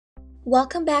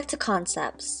Welcome back to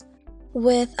Concepts.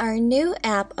 With our new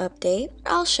app update,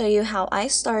 I'll show you how I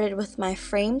started with my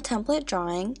frame template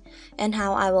drawing and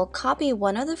how I will copy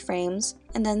one of the frames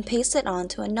and then paste it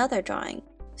onto another drawing.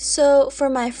 So for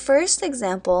my first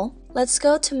example, let's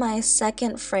go to my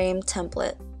second frame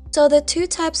template. So the two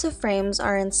types of frames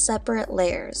are in separate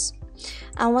layers.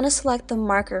 I want to select the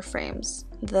marker frames,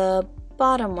 the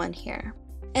bottom one here.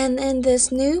 And in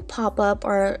this new pop-up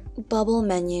or bubble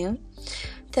menu,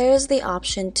 there's the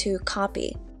option to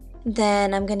copy.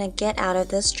 Then I'm gonna get out of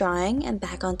this drawing and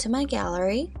back onto my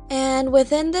gallery. And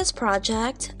within this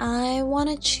project, I want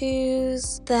to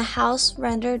choose the house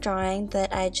render drawing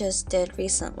that I just did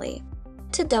recently.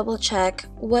 To double check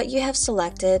what you have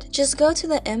selected, just go to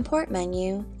the import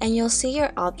menu and you'll see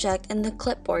your object in the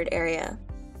clipboard area.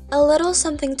 A little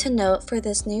something to note for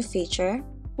this new feature: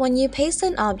 when you paste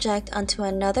an object onto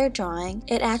another drawing,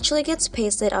 it actually gets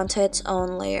pasted onto its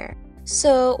own layer.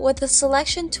 So with the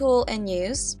selection tool in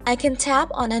use, I can tap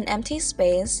on an empty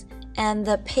space and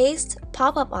the paste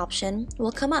pop-up option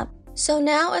will come up. So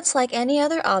now it's like any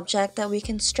other object that we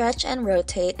can stretch and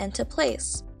rotate into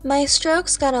place. My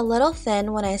strokes got a little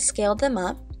thin when I scaled them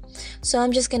up, so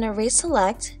I'm just going to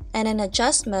reselect, and in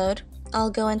adjust mode, I'll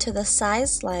go into the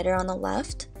size slider on the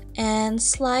left and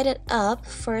slide it up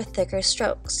for thicker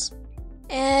strokes.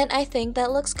 And I think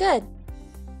that looks good.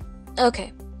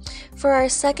 Okay. For our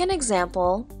second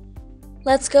example,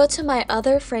 let's go to my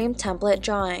other frame template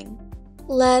drawing.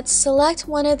 Let's select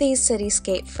one of these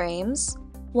cityscape frames.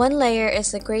 One layer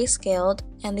is the grayscaled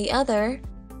and the other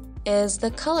is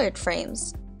the colored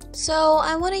frames. So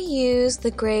I want to use the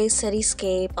gray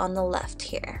cityscape on the left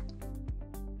here.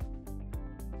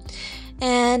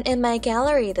 And in my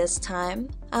gallery this time,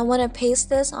 I want to paste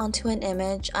this onto an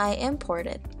image I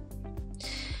imported.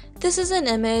 This is an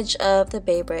image of the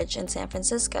Bay Bridge in San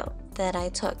Francisco that I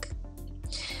took.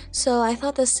 So I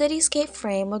thought the cityscape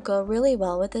frame would go really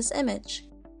well with this image.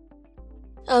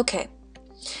 Okay,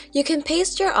 you can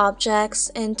paste your objects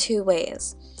in two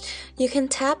ways. You can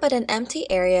tap at an empty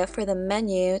area for the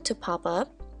menu to pop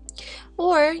up,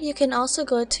 or you can also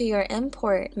go to your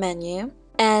import menu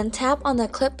and tap on the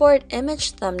clipboard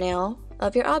image thumbnail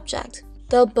of your object.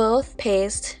 They'll both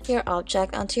paste your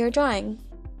object onto your drawing.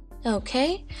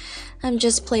 Okay, I'm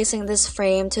just placing this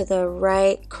frame to the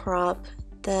right crop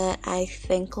that I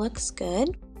think looks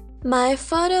good. My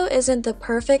photo isn't the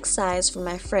perfect size for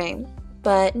my frame,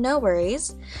 but no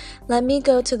worries. Let me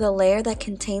go to the layer that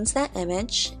contains that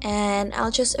image and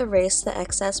I'll just erase the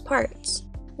excess parts.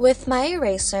 With my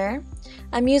eraser,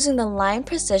 I'm using the line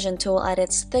precision tool at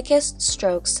its thickest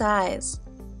stroke size.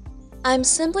 I'm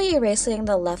simply erasing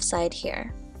the left side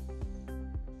here.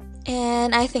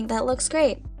 And I think that looks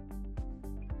great.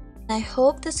 I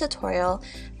hope this tutorial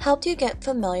helped you get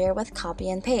familiar with copy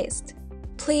and paste.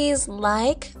 Please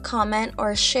like, comment,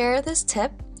 or share this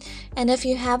tip, and if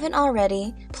you haven't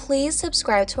already, please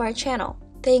subscribe to our channel.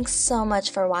 Thanks so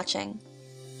much for watching.